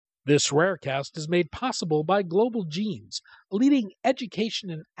This Rarecast is made possible by Global Genes, a leading education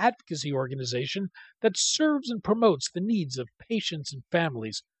and advocacy organization that serves and promotes the needs of patients and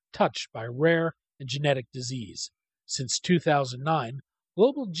families touched by rare and genetic disease. Since 2009,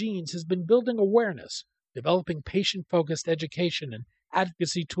 Global Genes has been building awareness, developing patient focused education and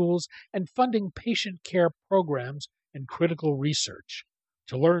advocacy tools, and funding patient care programs and critical research.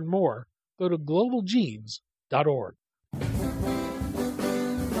 To learn more, go to globalgenes.org.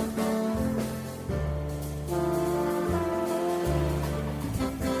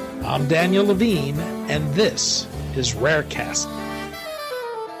 I'm Daniel Levine, and this is Rarecast.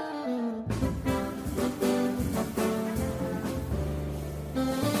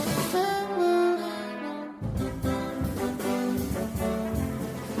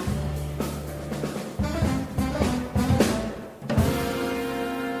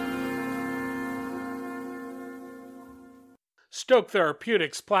 Stoke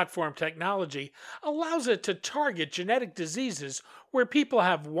Therapeutics' platform technology allows it to target genetic diseases where people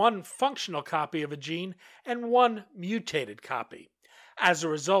have one functional copy of a gene and one mutated copy. As a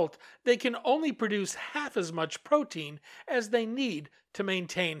result, they can only produce half as much protein as they need to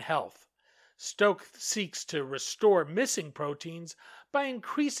maintain health. Stoke seeks to restore missing proteins by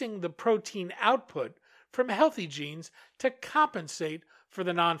increasing the protein output from healthy genes to compensate for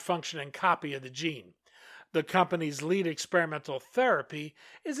the non-functioning copy of the gene. The company's lead experimental therapy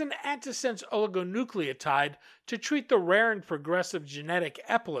is an antisense oligonucleotide to treat the rare and progressive genetic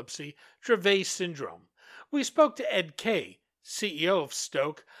epilepsy, Dravet syndrome. We spoke to Ed Kaye, CEO of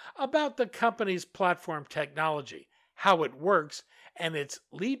Stoke, about the company's platform technology, how it works, and its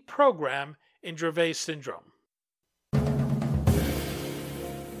lead program in Dravet syndrome.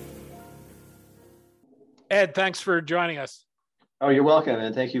 Ed, thanks for joining us. Oh, you're welcome,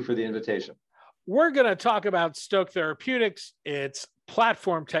 and thank you for the invitation. We're going to talk about Stoke Therapeutics, its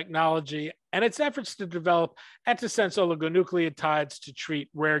platform technology, and its efforts to develop antisense oligonucleotides to treat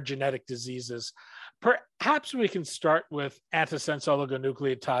rare genetic diseases. Perhaps we can start with antisense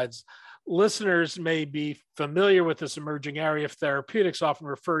oligonucleotides. Listeners may be familiar with this emerging area of therapeutics, often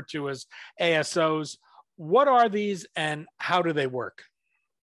referred to as ASOs. What are these and how do they work?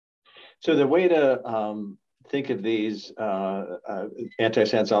 So the way to think of these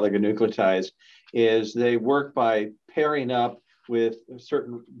antisense oligonucleotides is they work by pairing up with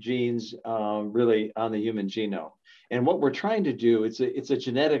certain genes really on the human genome. And what we're trying to do, it's a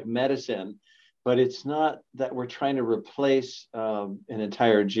genetic medicine, but it's not that we're trying to replace an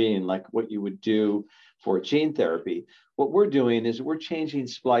entire gene like what you would do for gene therapy. What we're doing is we're changing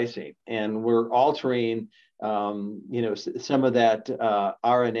splicing and we're altering some of that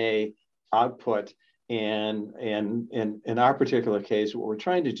RNA output. And in our particular case, what we're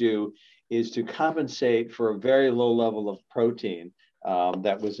trying to do is to compensate for a very low level of protein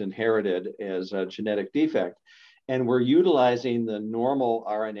that was inherited as a genetic defect. And we're utilizing the normal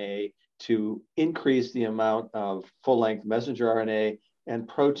RNA to increase the amount of full-length messenger RNA and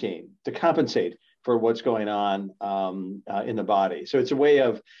protein to compensate for what's going on in the body. So it's a way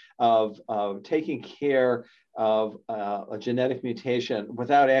of taking care of a genetic mutation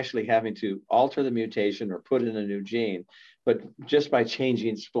without actually having to alter the mutation or put in a new gene. But just by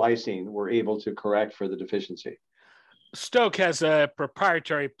changing splicing, we're able to correct for the deficiency. Stoke has a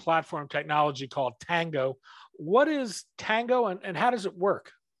proprietary platform technology called TANGO. What is TANGO and how does it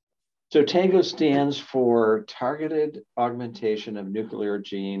work? So TANGO stands for Targeted Augmentation of Nuclear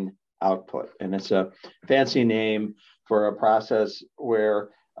Gene Output. And it's a fancy name for a process where,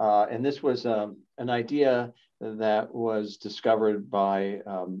 and this was an idea that was discovered by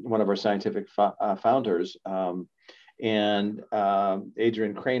one of our scientific founders, and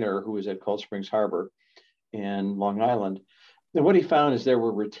Adrian Craner, who was at Cold Springs Harbor in Long Island. And what he found is there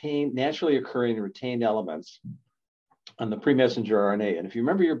were naturally occurring retained elements on the pre-messenger RNA. And if you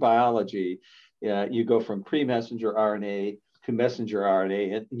remember your biology, you go from pre-messenger RNA to messenger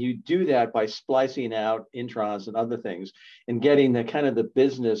RNA, and you do that by splicing out introns and other things and getting the kind of the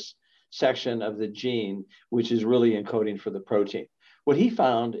business section of the gene, which is really encoding for the protein. What he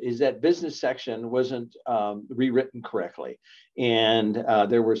found is that business section wasn't rewritten correctly. And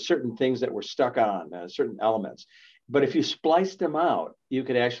there were certain things that were stuck on, certain elements. But if you spliced them out, you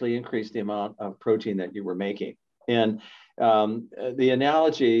could actually increase the amount of protein that you were making. And the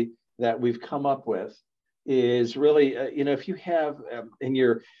analogy that we've come up with is really, if you have in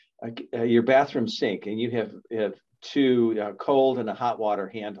your bathroom sink and you have two cold and a hot water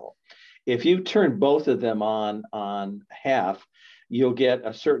handle, if you turn both of them on half, you'll get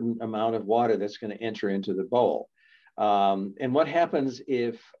a certain amount of water that's going to enter into the bowl. And what happens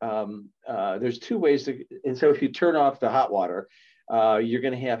if there's two ways to, and so if you turn off the hot water, you're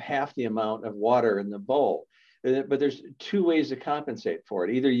going to have half the amount of water in the bowl. But there's two ways to compensate for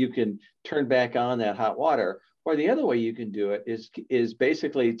it. Either you can turn back on that hot water, or the other way you can do it is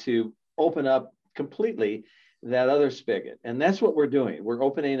basically to open up completely that other spigot. And that's what we're doing. We're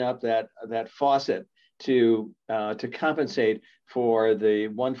opening up that faucet to compensate for the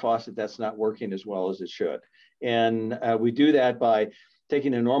one faucet that's not working as well as it should. And we do that by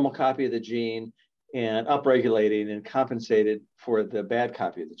taking a normal copy of the gene and upregulating and compensated for the bad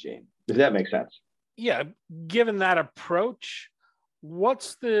copy of the gene. Does that make sense? Yeah, given that approach,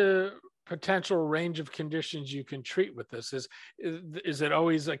 what's the potential range of conditions you can treat with this? Is it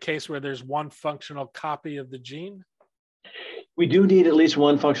always a case where there's one functional copy of the gene? We do need at least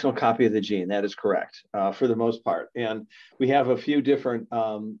one functional copy of the gene. That is correct, for the most part. And we have a few different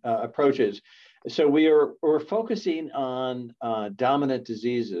approaches. So we're focusing on dominant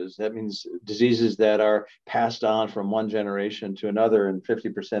diseases. That means diseases that are passed on from one generation to another in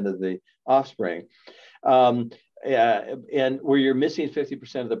 50% of the offspring. And where you're missing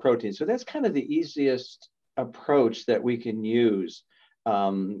 50% of the protein. So that's kind of the easiest approach that we can use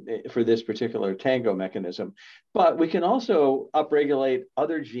for this particular TANGO mechanism. But we can also upregulate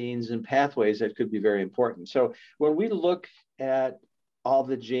other genes and pathways that could be very important. So when we look at all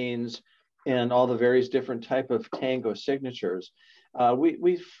the genes and all the various different type of TANGO signatures,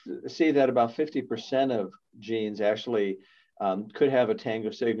 we see that about 50% of genes actually could have a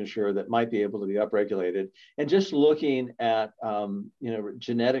TANGO signature that might be able to be upregulated. And just looking at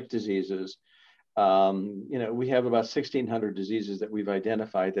genetic diseases, we have about 1,600 diseases that we've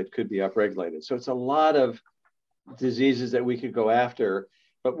identified that could be upregulated. So it's a lot of diseases that we could go after.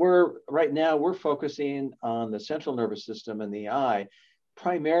 But right now we're focusing on the central nervous system and the eye,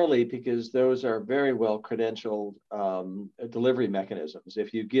 primarily because those are very well credentialed delivery mechanisms.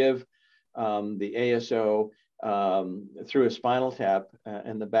 If you give the ASO through a spinal tap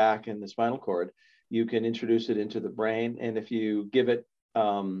in the back and the spinal cord, you can introduce it into the brain. And if you give it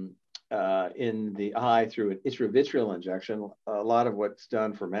in the eye through an intravitreal injection, a lot of what's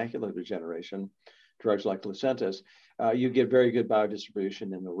done for macular degeneration, drugs like Lucentis, you get very good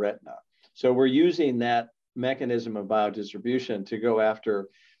biodistribution in the retina. So we're using that mechanism of biodistribution to go after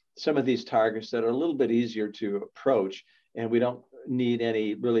some of these targets that are a little bit easier to approach, and we don't need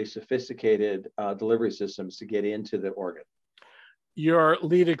any really sophisticated delivery systems to get into the organ. Your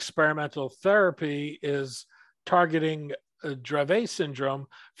lead experimental therapy is targeting Dravet syndrome.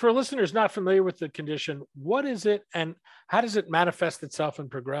 For listeners not familiar with the condition, what is it and how does it manifest itself and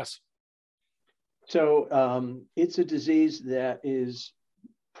progress? So it's a disease that is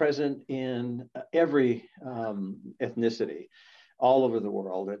present in every ethnicity all over the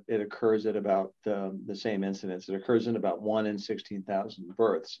world. It occurs at about the same incidence. It occurs in about 1 in 16,000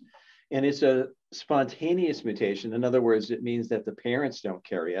 births. And it's a spontaneous mutation. In other words, it means that the parents don't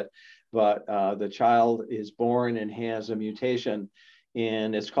carry it, but the child is born and has a mutation,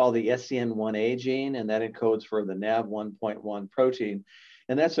 and it's called the SCN1A gene, and that encodes for the NAV1.1 protein.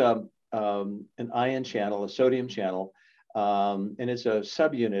 And that's an ion channel, a sodium channel, and it's a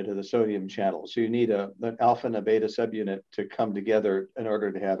subunit of the sodium channel. So you need an alpha and a beta subunit to come together in order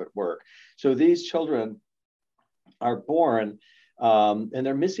to have it work. So these children are born and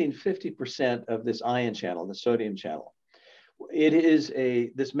they're missing 50% of this ion channel, the sodium channel. It is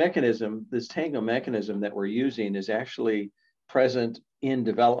this mechanism, this TANGO mechanism that we're using is actually present in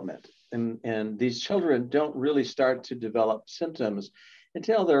development. And these children don't really start to develop symptoms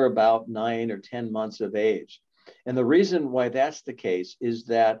until they're about 9 or 10 months of age. And the reason why that's the case is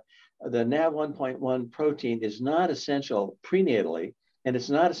that the NAV1.1 protein is not essential prenatally, and it's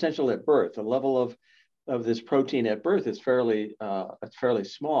not essential at birth. The level of this protein at birth is fairly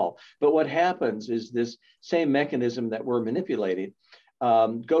small. But what happens is this same mechanism that we're manipulating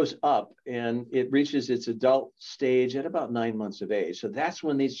goes up, and it reaches its adult stage at about 9 months of age. So that's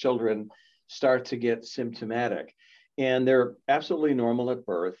when these children start to get symptomatic. And they're absolutely normal at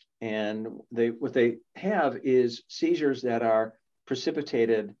birth. And what they have is seizures that are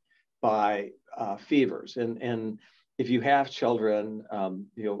precipitated by fevers. And if you have children,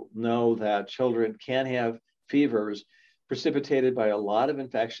 you'll know that children can have fevers precipitated by a lot of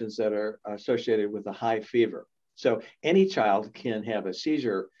infections that are associated with a high fever. So any child can have a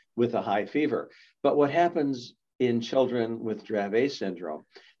seizure with a high fever. But what happens in children with Dravet syndrome,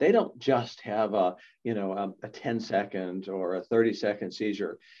 they don't just have a 10-second or a 30-second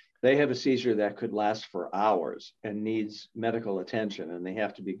seizure. They have a seizure that could last for hours and needs medical attention, and they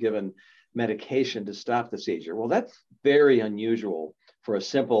have to be given medication to stop the seizure. Well, that's very unusual for a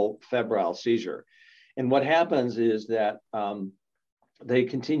simple febrile seizure. And what happens is that they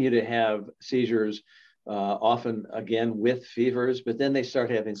continue to have seizures often again with fevers, but then they start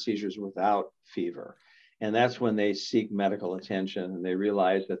having seizures without fever. And that's when they seek medical attention and they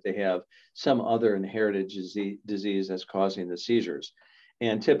realize that they have some other inherited disease that's causing the seizures.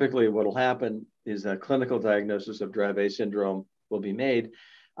 And typically what will happen is a clinical diagnosis of Dravet syndrome will be made.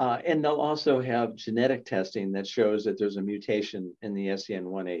 And they'll also have genetic testing that shows that there's a mutation in the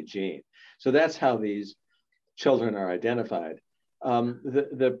SCN1A gene. So that's how these children are identified.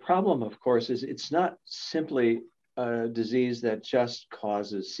 The problem, of course, is it's not simply a disease that just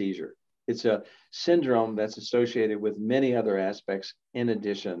causes seizure. It's a syndrome that's associated with many other aspects in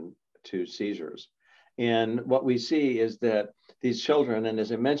addition to seizures. And what we see is that these children, and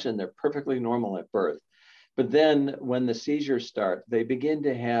as I mentioned, they're perfectly normal at birth. But then when the seizures start, they begin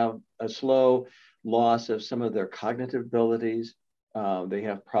to have a slow loss of some of their cognitive abilities. They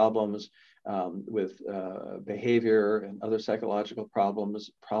have problems with behavior and other psychological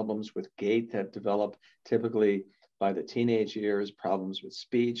problems with gait that develop typically by the teenage years, problems with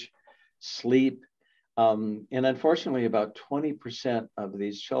speech, sleep. And unfortunately, about 20% of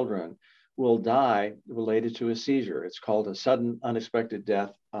these children will die related to a seizure. It's called a sudden unexpected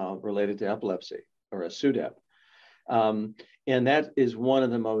death related to epilepsy, or a SUDEP. And that is one of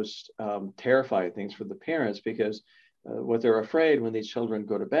the most terrifying things for the parents, because what they're afraid when these children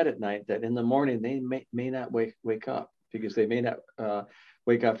go to bed at night, that in the morning they may not wake up, because they may not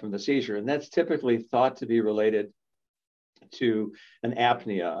wake up from the seizure. And that's typically thought to be related to an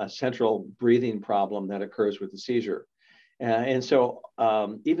apnea, a central breathing problem that occurs with the seizure. And so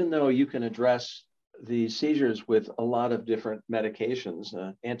even though you can address the seizures with a lot of different medications,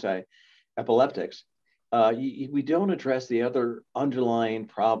 anti-epileptics, we don't address the other underlying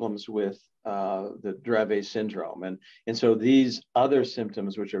problems with the Dravet syndrome. And so these other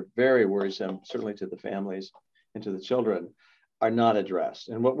symptoms, which are very worrisome, certainly to the families and to the children, are not addressed.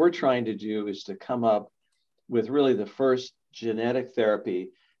 And what we're trying to do is to come up with really the first genetic therapy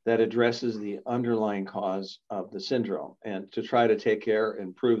that addresses the underlying cause of the syndrome, and to try to take care and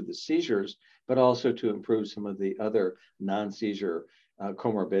improve the seizures, but also to improve some of the other non-seizure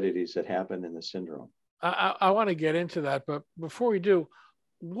comorbidities that happen in the syndrome. I want to get into that, but before we do,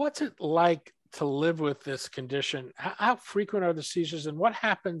 what's it like to live with this condition? How frequent are the seizures, and what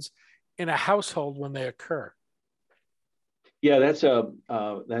happens in a household when they occur? Yeah, that's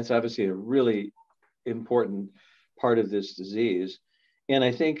obviously a really important part of this disease. And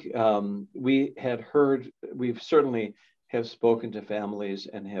I think we've certainly have spoken to families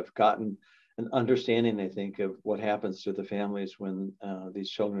and have gotten an understanding, I think, of what happens to the families when these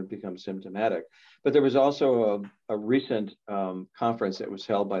children become symptomatic. But there was also a recent conference that was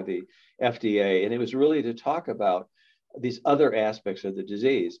held by the FDA, and it was really to talk about these other aspects of the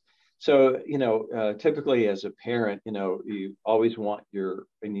disease. So, typically as a parent, you always want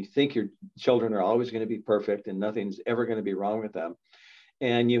and you think your children are always going to be perfect and nothing's ever going to be wrong with them.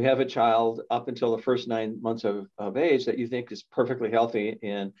 And you have a child up until the first 9 months of age that you think is perfectly healthy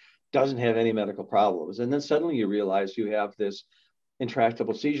and doesn't have any medical problems. And then suddenly you realize you have this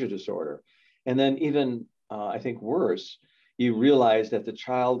intractable seizure disorder. And then even, I think worse, you realize that the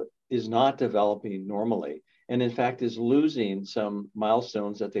child is not developing normally, and in fact is losing some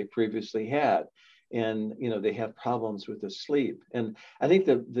milestones that they previously had. And, they have problems with the sleep. And I think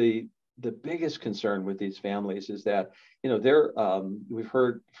the biggest concern with these families is that, we've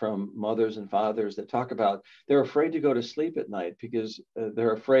heard from mothers and fathers that talk about they're afraid to go to sleep at night because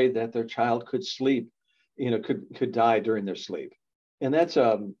they're afraid that their child could could die during their sleep. And that's,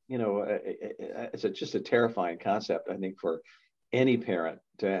 it's just a terrifying concept, I think, for any parent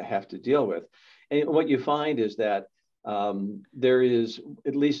to have to deal with. And what you find is that there is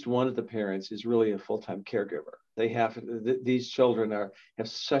at least one of the parents is really a full-time caregiver. These children have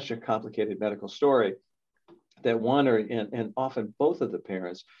such a complicated medical story that and often both of the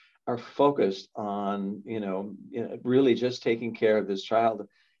parents are focused on, really just taking care of this child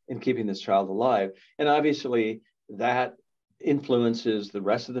and keeping this child alive. And obviously that influences the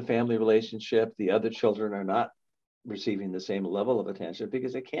rest of the family relationship. The other children are not receiving the same level of attention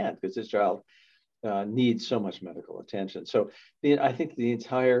because they can't, because this child needs so much medical attention. So I think the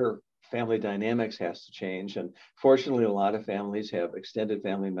entire family dynamics has to change. And fortunately, a lot of families have extended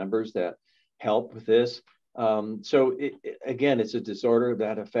family members that help with this. So again, it's a disorder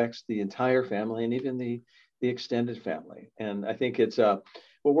that affects the entire family and even the extended family. And I think it's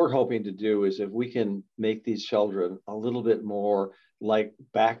what we're hoping to do is if we can make these children a little bit more like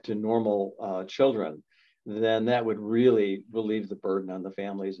back to normal children, then that would really relieve the burden on the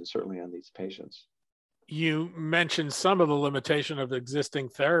families and certainly on these patients. You mentioned some of the limitation of existing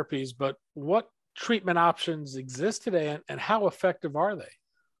therapies, but what treatment options exist today and how effective are they?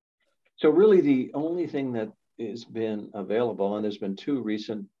 So really the only thing that has been available, and there's been two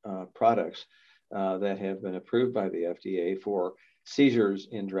recent products that have been approved by the FDA for seizures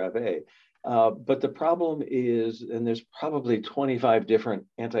in Dravet. But the problem is, and there's probably 25 different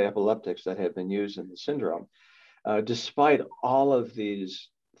anti-epileptics that have been used in the syndrome. Despite all of these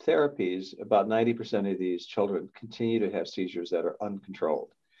therapies, about 90% of these children continue to have seizures that are uncontrolled.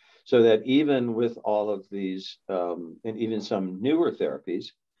 So that even with all of these, and even some newer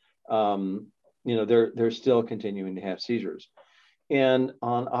therapies, they're still continuing to have seizures. And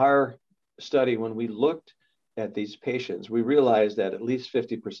on our study, when we looked at these patients, we realized that at least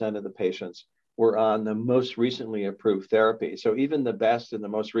 50% of the patients were on the most recently approved therapy. So even the best and the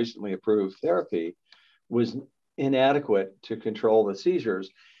most recently approved therapy was inadequate to control the seizures,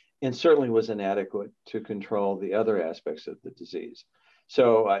 and certainly was inadequate to control the other aspects of the disease.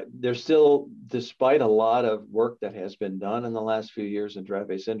 So there's still, despite a lot of work that has been done in the last few years in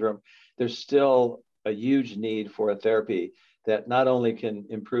Dravet syndrome, there's still a huge need for a therapy that not only can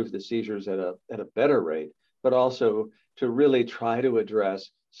improve the seizures at a better rate, but also to really try to address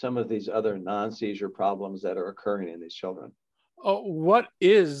some of these other non-seizure problems that are occurring in these children. What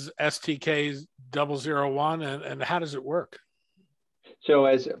is STK-001 and how does it work? So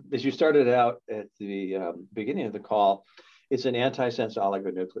as you started out at the beginning of the call, it's an antisense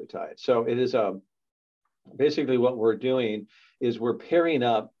oligonucleotide. So it is basically what we're doing is we're pairing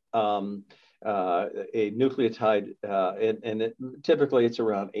up a nucleotide, and typically it's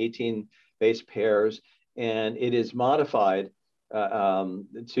around 18 base pairs, and it is modified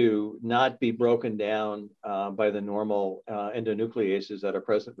to not be broken down by the normal endonucleases that are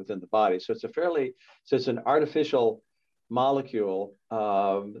present within the body. So it's an artificial molecule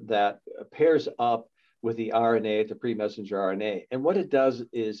that pairs up with the RNA, the pre-messenger RNA. And what it does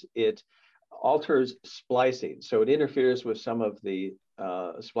is it alters splicing. So it interferes with some of the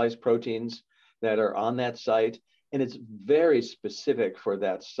splice proteins that are on that site, and it's very specific for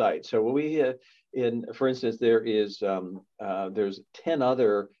that site. So for instance, there's 10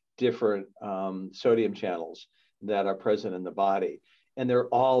 other different sodium channels that are present in the body, and they're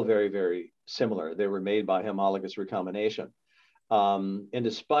all very, very similar. They were made by homologous recombination. And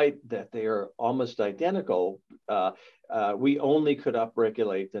despite that they are almost identical, we only could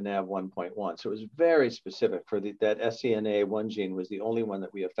upregulate the NaV1.1. So it was very specific for that SCNA1 gene was the only one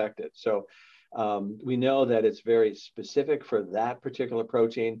that we affected. So we know that it's very specific for that particular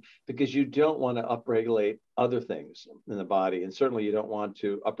protein because you don't want to upregulate other things in the body. And certainly you don't want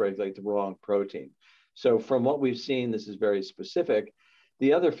to upregulate the wrong protein. So from what we've seen, this is very specific.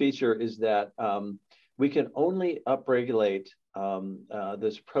 The other feature is that we can only upregulate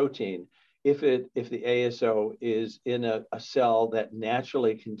this protein if the ASO is in a cell that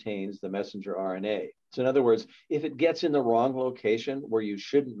naturally contains the messenger RNA. So in other words, if it gets in the wrong location where you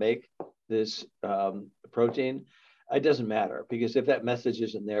shouldn't make this protein, it doesn't matter because if that message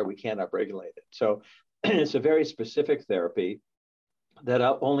isn't there, we can't upregulate it. So it's a very specific therapy that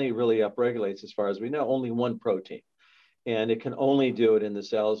only really upregulates, as far as we know, only one protein. And it can only do it in the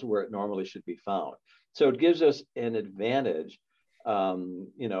cells where it normally should be found. So it gives us an advantage,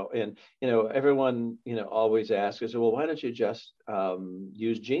 everyone, always asks us, well, why don't you just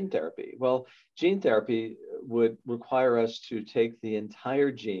use gene therapy? Well, gene therapy would require us to take the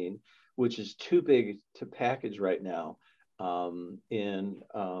entire gene, which is too big to package right now in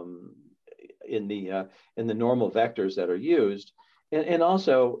the normal vectors that are used. And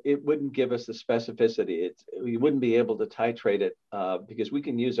also, it wouldn't give us the specificity. We wouldn't be able to titrate it because we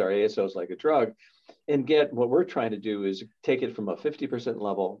can use our ASOs like a drug and get what we're trying to do is take it from a 50%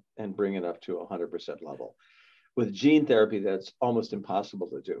 level and bring it up to a 100% level. With gene therapy, that's almost impossible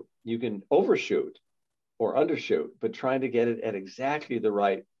to do. You can overshoot or undershoot, but trying to get it at exactly the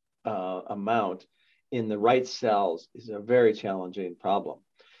right amount in the right cells is a very challenging problem.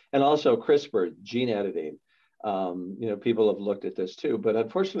 And also CRISPR, gene editing. People have looked at this too, but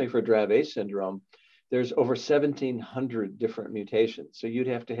unfortunately for Dravet syndrome, there's over 1,700 different mutations. So you'd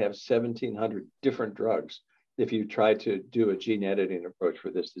have to have 1,700 different drugs if you try to do a gene editing approach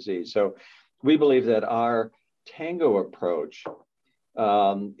for this disease. So we believe that our TANGO approach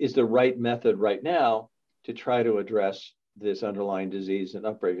is the right method right now to try to address this underlying disease and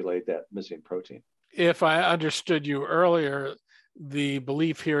upregulate that missing protein. If I understood you earlier, the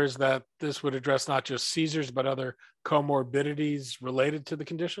belief here is that this would address not just seizures, but other comorbidities related to the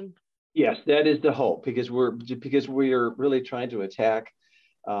condition? Yes, that is the hope, because we are really trying to attack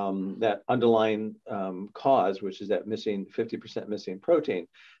that underlying cause, which is that 50% missing protein.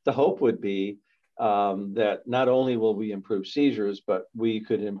 The hope would be that not only will we improve seizures, but we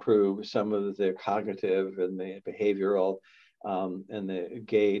could improve some of the cognitive and the behavioral and the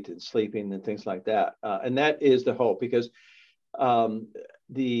gait and sleeping and things like that. And that is the hope, because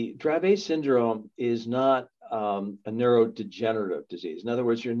the Dravet syndrome is not a neurodegenerative disease. In other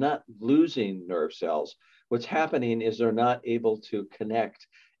words, you're not losing nerve cells. What's happening is they're not able to connect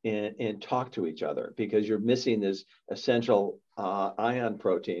and talk to each other, because you're missing this essential ion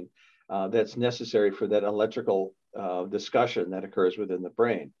protein that's necessary for that electrical discussion that occurs within the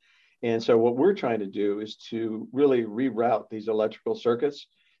brain. And so what we're trying to do is to really reroute these electrical circuits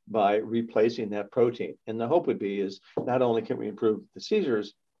by replacing that protein. And the hope would be is not only can we improve the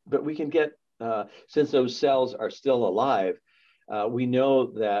seizures, but we can get, since those cells are still alive, we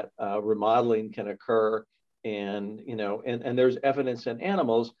know that remodeling can occur. And, and there's evidence in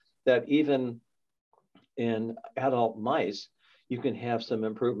animals that even in adult mice, you can have some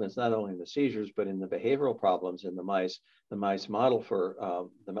improvements, not only in the seizures, but in the behavioral problems in the mice model for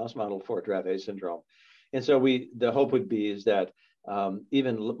the mouse model for Dravet syndrome. And so the hope would be is that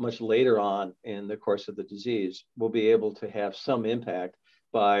even much later on in the course of the disease, we'll be able to have some impact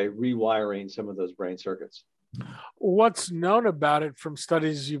by rewiring some of those brain circuits. What's known about it from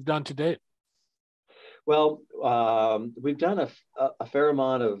studies you've done to date? Well, we've done a fair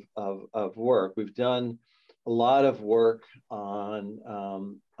amount of work. We've done a lot of work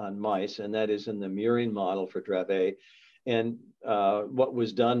on mice, and that is in the murine model for Dravet. And what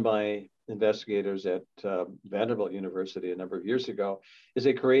was done by investigators at Vanderbilt University a number of years ago is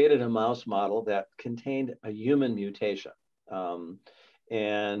they created a mouse model that contained a human mutation. So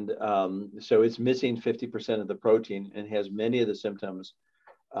it's missing 50% of the protein and has many of the symptoms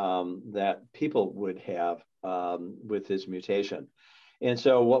that people would have with this mutation. And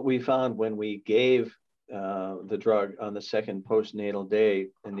so what we found when we gave the drug on the second postnatal day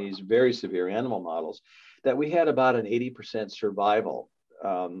in these very severe animal models, that we had about an 80% survival.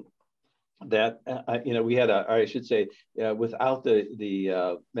 We had I should say, without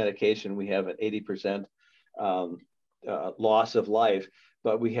the medication, we have an 80% loss of life,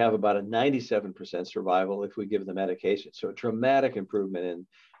 but we have about a 97% survival if we give the medication. So a dramatic improvement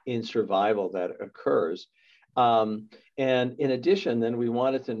in survival that occurs. And in addition, then we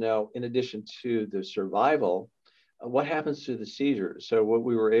wanted to know, in addition to the survival, what happens to the seizures? So what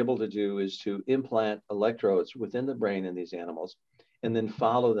we were able to do is to implant electrodes within the brain in these animals and then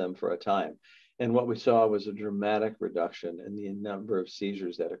follow them for a time. And what we saw was a dramatic reduction in the number of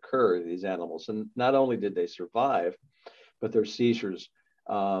seizures that occur in these animals. And not only did they survive, but their seizures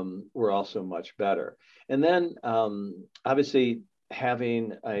were also much better. And then obviously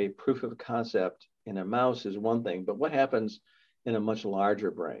having a proof of concept in a mouse is one thing, but what happens in a much larger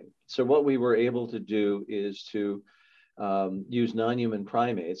brain? So what we were able to do is to use non-human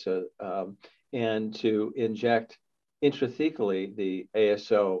primates and to inject intrathecally the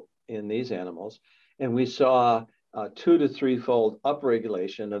ASO in these animals. And we saw 2 to 3-fold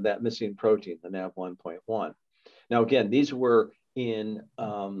upregulation of that missing protein, the NaV1.1. Now, again, these were in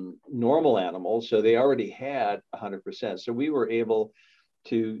normal animals, so they already had 100%. So we were able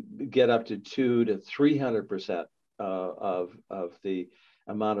to get up to 200 to 300% of the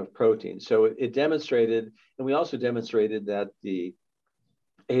amount of protein. So it demonstrated, and we also demonstrated that the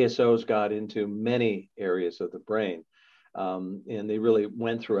ASOs got into many areas of the brain, and they really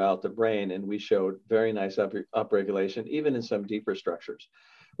went throughout the brain, and we showed very nice upregulation, even in some deeper structures.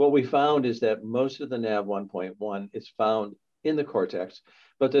 What we found is that most of the NaV1.1 is found in the cortex,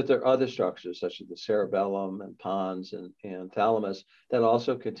 but that there are other structures such as the cerebellum and pons and thalamus that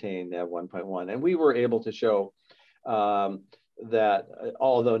also contain NaV1.1. And we were able to show that,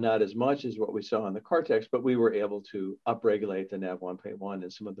 although not as much as what we saw in the cortex, but we were able to upregulate the NaV1.1 in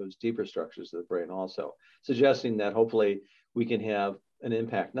some of those deeper structures of the brain also, suggesting that hopefully we can have an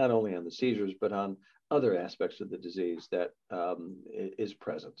impact not only on the seizures, but on other aspects of the disease that is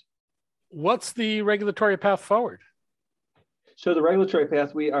present. What's the regulatory path forward? So the regulatory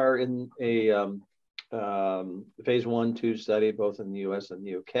path, we are in a phase 1/2 study, both in the US and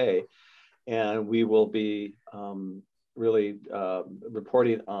the UK, and we will be really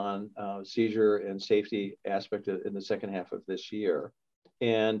reporting on seizure and safety aspect in the second half of this year.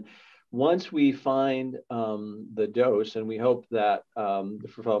 And once we find the dose, and we hope that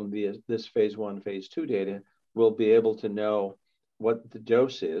from this phase 1, phase 2 data, we'll be able to know what the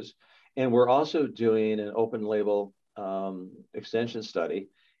dose is. And we're also doing an open label extension study,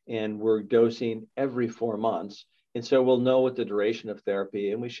 and we're dosing every 4 months. And so we'll know what the duration of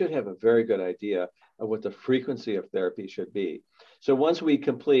therapy, and we should have a very good idea of what the frequency of therapy should be. So once we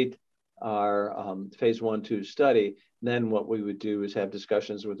complete our phase 1/2 study, then what we would do is have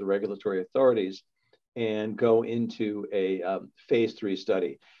discussions with the regulatory authorities and go into a phase 3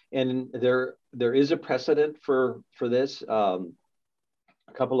 study. And there is a precedent for this. A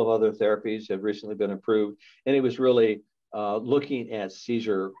couple of other therapies have recently been approved, and it was really looking at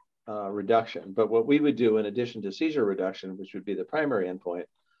seizure reduction. But what we would do in addition to seizure reduction, which would be the primary endpoint,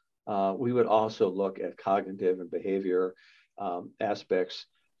 we would also look at cognitive and behavior aspects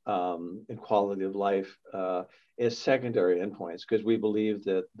and quality of life as secondary endpoints, because we believe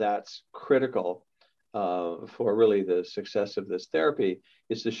that that's critical for really the success of this therapy,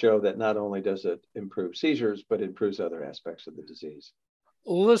 is to show that not only does it improve seizures, but improves other aspects of the disease.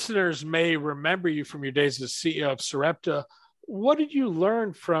 Listeners may remember you from your days as CEO of Sarepta. What did you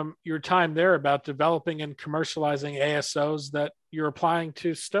learn from your time there about developing and commercializing ASOs that you're applying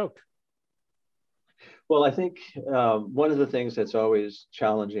to Stoke? Well, I think one of the things that's always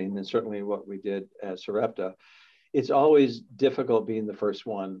challenging, and certainly what we did at Sarepta, it's always difficult being the first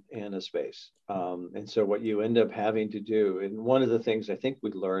one in a space. And so what you end up having to do, and one of the things I think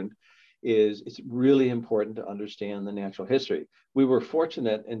we learned, is it's really important to understand the natural history. We were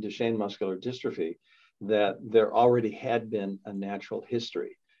fortunate in Duchenne muscular dystrophy that there already had been a natural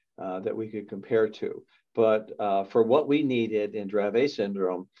history that we could compare to. But for what we needed in Dravet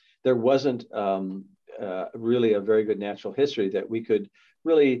syndrome, there wasn't really a very good natural history that we could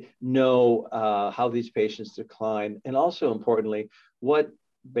really know how these patients decline, and also importantly, what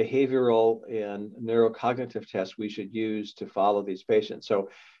behavioral and neurocognitive tests we should use to follow these patients. So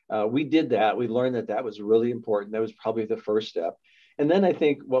we did that. We learned that that was really important. That was probably the first step. And then I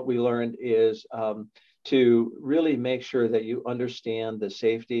think what we learned is to really make sure that you understand the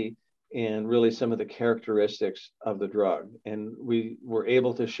safety and really some of the characteristics of the drug. And we were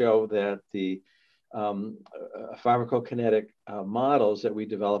able to show that the pharmacokinetic models that we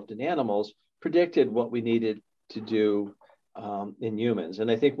developed in animals predicted what we needed to do in humans. And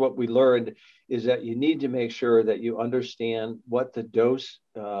I think what we learned is that you need to make sure that you understand what the dose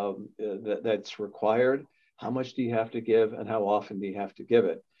that's required, how much do you have to give, and how often do you have to give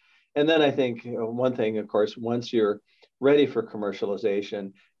it. And then I think one thing, of course, once you're ready for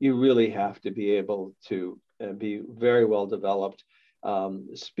commercialization, you really have to be able to be very well developed,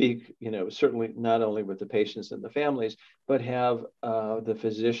 speak, certainly not only with the patients and the families, but have the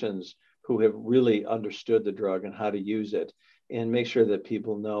physicians who have really understood the drug and how to use it, and make sure that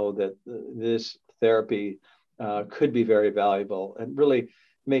people know that this therapy could be very valuable, and really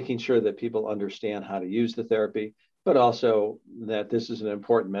making sure that people understand how to use the therapy, but also that this is an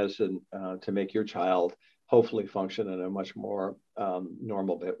important medicine to make your child hopefully function in a much more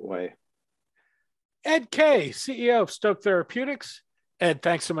normal way. Ed Kaye, CEO of Stoke Therapeutics. Ed,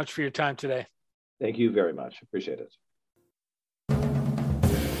 thanks so much for your time today. Thank you very much. Appreciate it.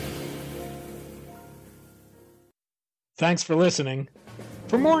 Thanks for listening.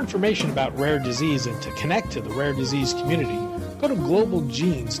 For more information about rare disease and to connect to the rare disease community, go to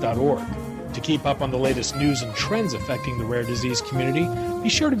globalgenes.org. To keep up on the latest news and trends affecting the rare disease community, be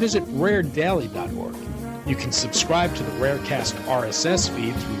sure to visit raredaily.org. You can subscribe to the Rarecast RSS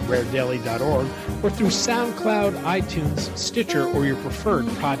feed through raredaily.org or through SoundCloud, iTunes, Stitcher, or your preferred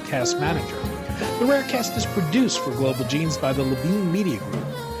podcast manager. The Rarecast is produced for Global Genes by the Levine Media Group.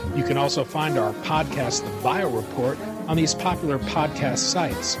 You can also find our podcast, The Bio Report, on these popular podcast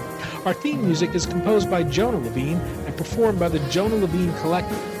sites. Our theme music is composed by Jonah Levine and performed by the Jonah Levine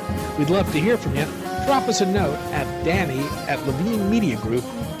Collective. We'd love to hear from you. Drop us a note at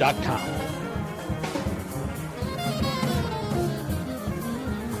danny@levinemediagroup.com.